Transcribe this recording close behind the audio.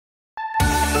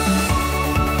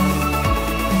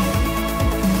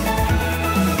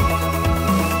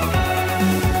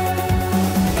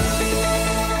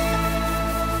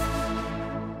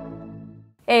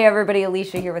Hey everybody,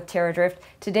 Alicia here with Terradrift.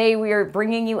 Today we are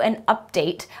bringing you an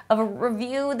update of a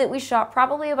review that we shot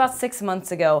probably about 6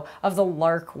 months ago of the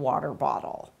Larq water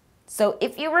bottle. So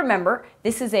if you remember,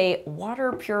 this is a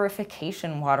water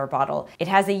purification water bottle. It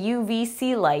has a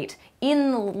UVC light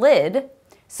in the lid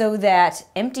so that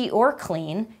empty or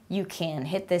clean, you can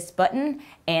hit this button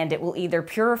and it will either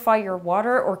purify your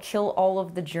water or kill all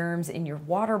of the germs in your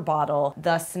water bottle,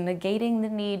 thus negating the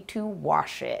need to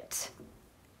wash it,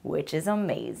 which is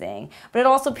amazing. But it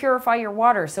also purifies your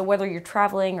water, so whether you're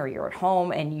traveling or you're at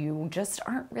home and you just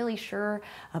aren't really sure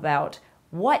about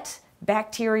what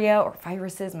bacteria or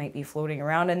viruses might be floating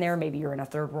around in there, maybe you're in a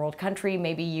third world country,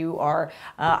 maybe you are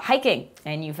hiking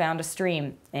and you found a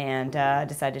stream and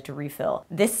decided to refill.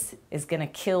 This is gonna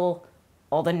kill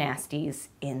all the nasties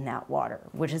in that water,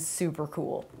 which is super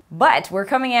cool. But we're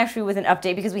coming actually with an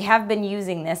update because we have been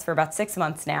using this for about 6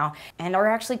 months now and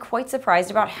are actually quite surprised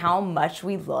about how much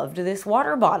we loved this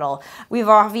water bottle. We've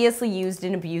obviously used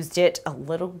and abused it a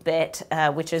little bit,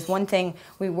 which is one thing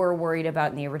we were worried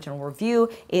about in the original review,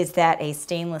 is that a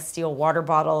stainless steel water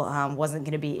bottle wasn't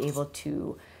gonna be able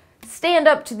to stand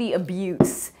up to the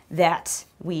abuse that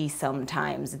we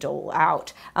sometimes dole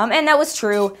out. And that was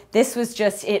true. This was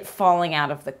just it falling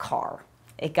out of the car.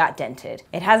 It got dented.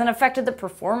 It hasn't affected the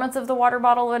performance of the water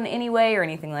bottle in any way or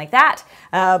anything like that,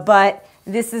 but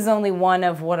this is only one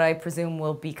of what I presume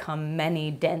will become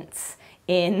many dents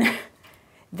in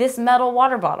this metal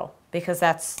water bottle, because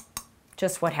that's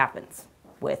just what happens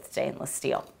with stainless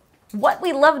steel. What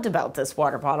we loved about this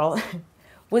water bottle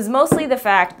was mostly the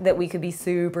fact that we could be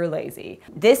super lazy.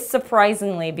 This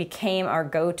surprisingly became our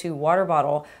go-to water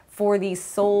bottle for the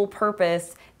sole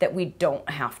purpose that we don't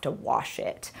have to wash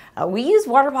it. We use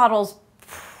water bottles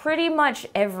pretty much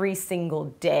every single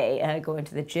day, going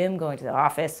to the gym, going to the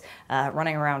office,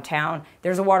 running around town.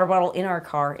 There's a water bottle in our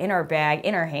car, in our bag,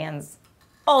 in our hands,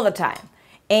 all the time.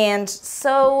 And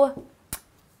so,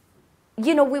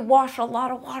 you know, we wash a lot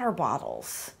of water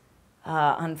bottles.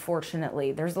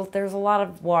 Unfortunately, there's a lot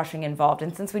of washing involved,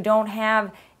 and since we don't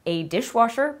have a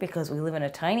dishwasher because we live in a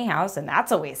tiny house and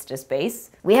that's a waste of space,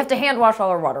 we have to hand wash all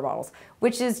our water bottles,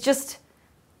 which is just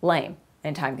lame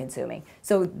and time consuming.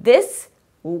 So this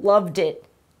loved it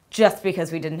just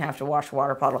because we didn't have to wash a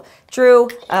water bottle. True,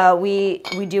 we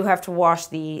do have to wash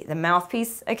the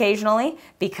mouthpiece occasionally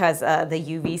because the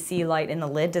UVC light in the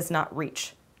lid does not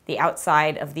reach the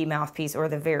outside of the mouthpiece or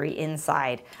the very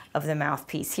inside of the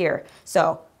mouthpiece here.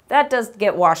 So that does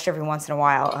get washed every once in a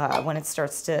while when it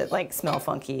starts to like smell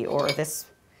funky, or this,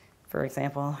 for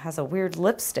example, has a weird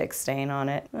lipstick stain on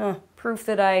it. Proof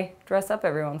that I dress up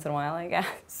every once in a while, I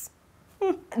guess.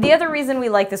 The other reason we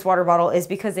like this water bottle is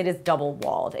because it is double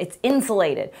walled. It's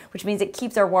insulated, which means it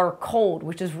keeps our water cold,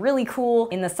 which is really cool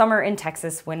in the summer in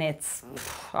Texas when it's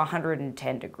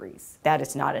 110 degrees. That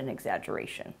is not an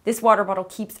exaggeration. This water bottle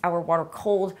keeps our water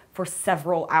cold for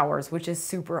several hours, which is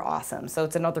super awesome. So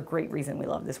it's another great reason we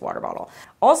love this water bottle.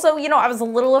 Also, you know, I was a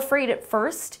little afraid at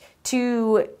first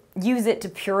to use it to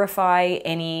purify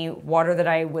any water that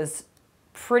I was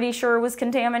pretty sure was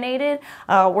contaminated.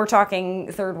 We're talking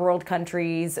third world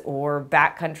countries or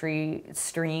backcountry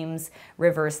streams,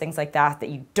 rivers, things like that, that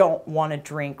you don't want to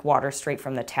drink water straight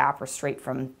from the tap or straight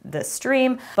from the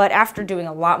stream. But after doing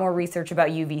a lot more research about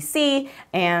UVC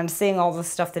and seeing all the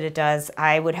stuff that it does,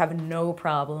 I would have no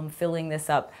problem filling this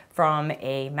up from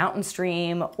a mountain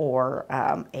stream or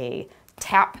a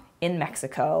tap in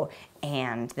Mexico,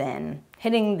 and then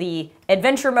hitting the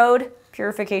adventure mode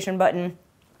purification button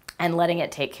and letting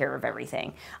it take care of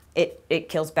everything. It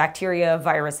kills bacteria,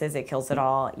 viruses, it kills it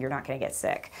all. You're not gonna get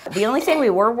sick. The only thing we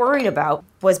were worried about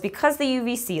was because the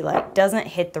UVC light doesn't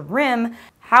hit the rim,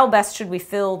 how best should we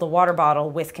fill the water bottle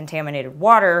with contaminated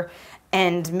water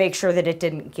and make sure that it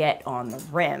didn't get on the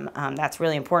rim. That's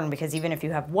really important because even if you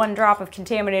have 1 drop of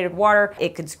contaminated water,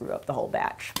 it could screw up the whole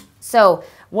batch. So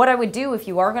what I would do if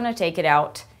you are gonna take it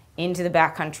out into the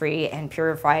backcountry and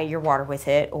purify your water with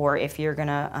it, or if you're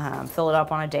gonna fill it up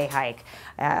on a day hike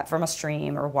from a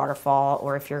stream or waterfall,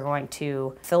 or if you're going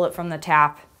to fill it from the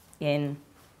tap in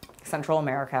Central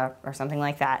America or something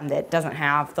like that, and that doesn't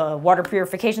have the water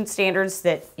purification standards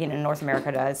that, you know, North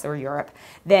America does, or Europe,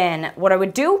 then what I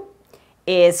would do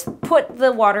is put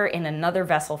the water in another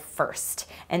vessel first,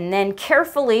 and then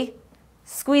carefully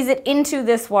squeeze it into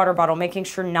this water bottle, making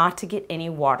sure not to get any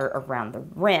water around the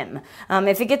rim.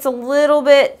 If it gets a little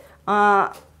bit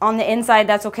on the inside,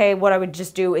 that's okay. What I would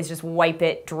just do is just wipe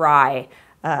it dry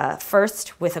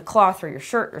first with a cloth or your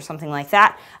shirt or something like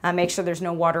that. Make sure there's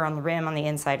no water on the rim on the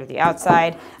inside or the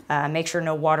outside. Make sure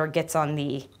no water gets in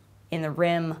the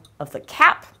rim of the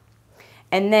cap.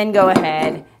 And then go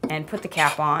ahead and put the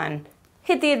cap on,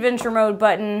 hit the adventure mode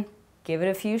button, give it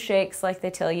a few shakes like they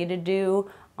tell you to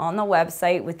do on the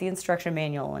website with the instruction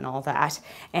manual and all that.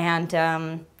 And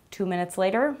 2 minutes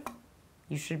later,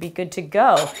 you should be good to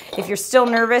go. If you're still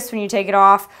nervous when you take it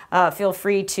off, feel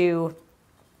free to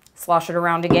slosh it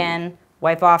around again,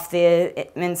 wipe off the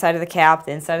inside of the cap,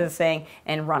 the inside of the thing,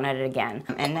 and run at it again.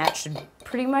 And that should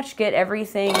pretty much get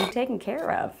everything taken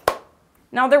care of.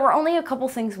 Now, there were only a couple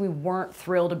things we weren't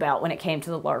thrilled about when it came to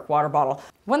the Larq water bottle.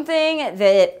 One thing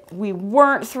that we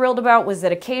weren't thrilled about was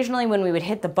that occasionally when we would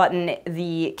hit the button,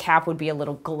 the cap would be a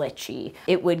little glitchy.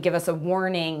 It would give us a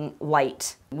warning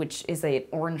light, which is an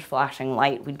orange flashing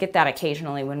light. We'd get that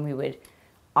occasionally when we would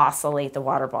oscillate the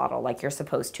water bottle like you're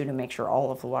supposed to make sure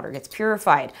all of the water gets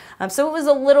purified. So it was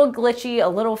a little glitchy, a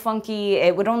little funky.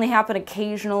 It would only happen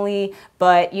occasionally,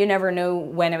 but you never know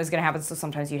when it was going to happen, so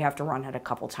sometimes you'd have to run it a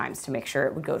couple times to make sure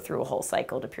it would go through a whole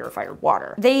cycle to purify your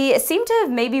water. They seem to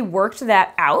have maybe worked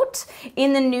that out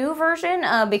in the new version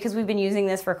because we've been using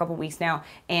this for a couple weeks now,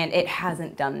 and it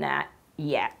hasn't done that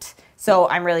yet. So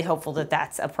I'm really hopeful that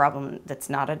that's a problem that's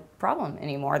not a problem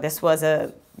anymore. This was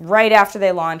right after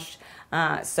they launched,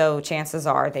 so chances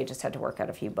are they just had to work out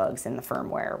a few bugs in the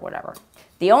firmware or whatever.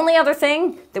 The only other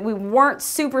thing that we weren't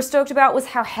super stoked about was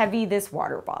how heavy this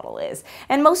water bottle is.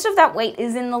 And most of that weight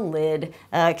is in the lid,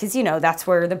 because you know, that's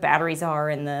where the batteries are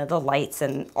and the lights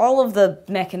and all of the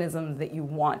mechanisms that you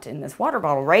want in this water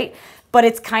bottle, right? But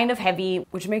it's kind of heavy,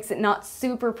 which makes it not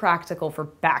super practical for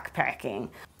backpacking.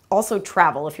 Also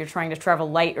travel, if you're trying to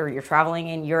travel light or you're traveling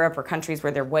in Europe or countries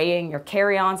where they're weighing your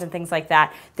carry-ons and things like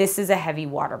that, this is a heavy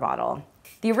water bottle.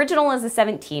 The original is a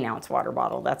 17-ounce water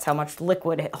bottle. That's how much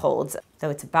liquid it holds,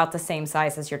 though it's about the same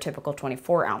size as your typical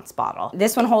 24-ounce bottle.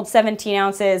 This one holds 17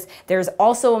 ounces. There's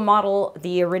also a model,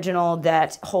 the original,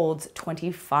 that holds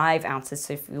 25 ounces,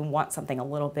 so if you want something a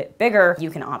little bit bigger, you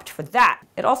can opt for that.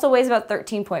 It also weighs about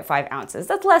 13.5 ounces.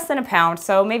 That's less than a pound,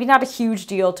 so maybe not a huge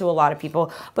deal to a lot of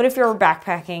people, but if you're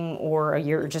backpacking or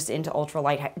you're just into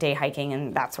ultralight day hiking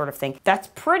and that sort of thing, that's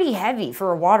pretty heavy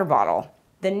for a water bottle.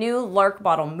 The new Larq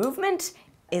Bottle Movement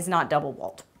is not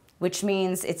double-walled, which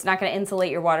means it's not going to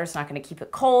insulate your water, it's not going to keep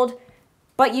it cold,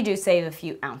 but you do save a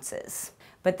few ounces.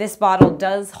 But this bottle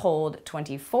does hold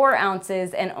 24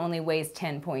 ounces and only weighs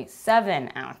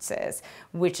 10.7 ounces,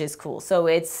 which is cool. So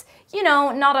it's, you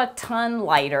know, not a ton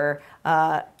lighter,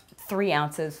 3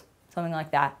 ounces, something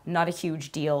like that. Not a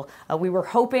huge deal. We were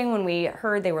hoping when we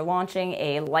heard they were launching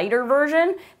a lighter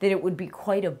version that it would be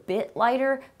quite a bit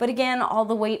lighter, but again, all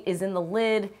the weight is in the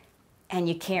lid, and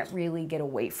you can't really get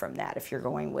away from that if you're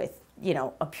going with, you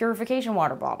know, a purification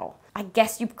water bottle. I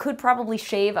guess you could probably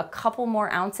shave a couple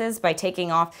more ounces by taking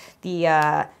off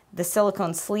the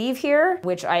silicone sleeve here,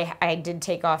 which I did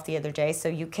take off the other day, so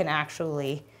you can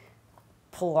actually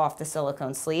pull off the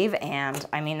silicone sleeve, and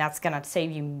I mean, that's gonna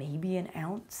save you maybe an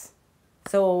ounce.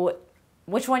 So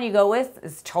which one you go with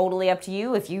is totally up to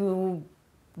you. If you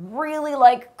really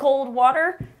like cold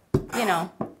water, you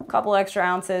know, a couple extra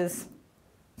ounces,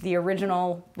 the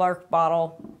original Larq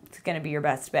bottle is going to be your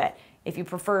best bet. If you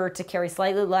prefer to carry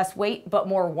slightly less weight but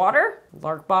more water,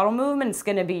 Larq Bottle Movement is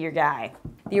going to be your guy.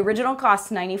 The original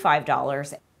costs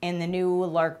 $95 and the new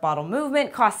Larq Bottle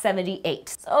Movement costs $78.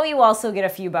 So you also get a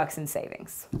few bucks in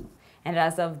savings. And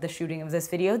as of the shooting of this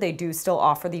video, they do still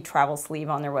offer the travel sleeve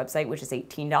on their website, which is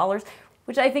 $18,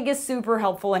 which I think is super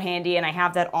helpful and handy, and I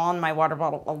have that on my water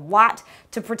bottle a lot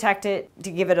to protect it,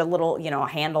 to give it a little, you know, a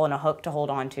handle and a hook to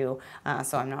hold on to,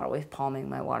 so I'm not always palming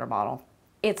my water bottle.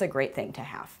 It's a great thing to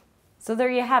have. So there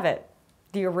you have it,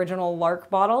 the original Larq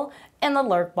bottle and the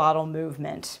Larq Bottle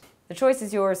Movement. The choice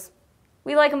is yours.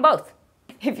 We like them both.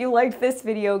 If you liked this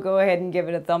video, go ahead and give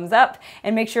it a thumbs up,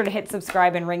 and make sure to hit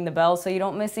subscribe and ring the bell so you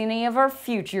don't miss any of our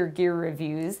future gear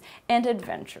reviews and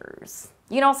adventures.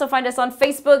 You can also find us on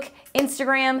Facebook,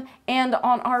 Instagram, and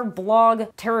on our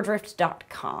blog,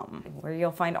 Terradrift.com, where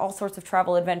you'll find all sorts of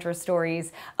travel adventure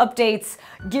stories, updates,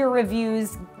 gear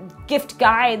reviews, gift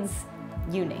guides,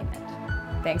 you name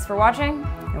it. Thanks for watching,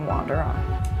 and wander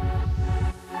on.